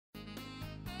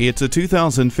It's a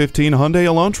 2015 Hyundai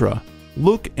Elantra.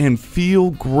 Look and feel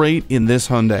great in this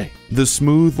Hyundai. The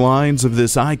smooth lines of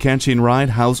this eye-catching ride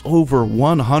house over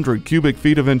 100 cubic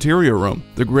feet of interior room.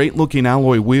 The great-looking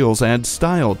alloy wheels add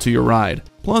style to your ride.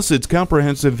 Plus, its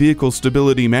comprehensive vehicle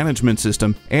stability management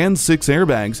system and 6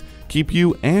 airbags keep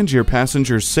you and your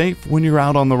passengers safe when you're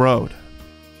out on the road.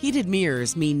 Heated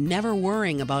mirrors mean never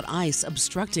worrying about ice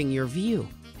obstructing your view.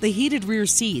 The heated rear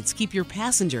seats keep your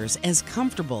passengers as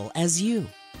comfortable as you.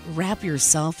 Wrap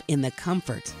yourself in the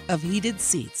comfort of heated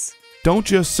seats. Don't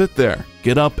just sit there.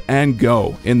 Get up and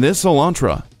go in this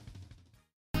Elantra.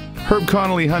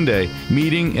 Connolly Hyundai,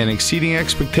 meeting and exceeding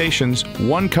expectations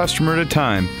one customer at a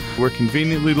time. We're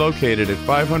conveniently located at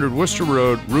 500 Worcester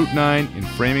Road, Route 9 in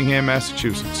Framingham,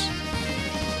 Massachusetts.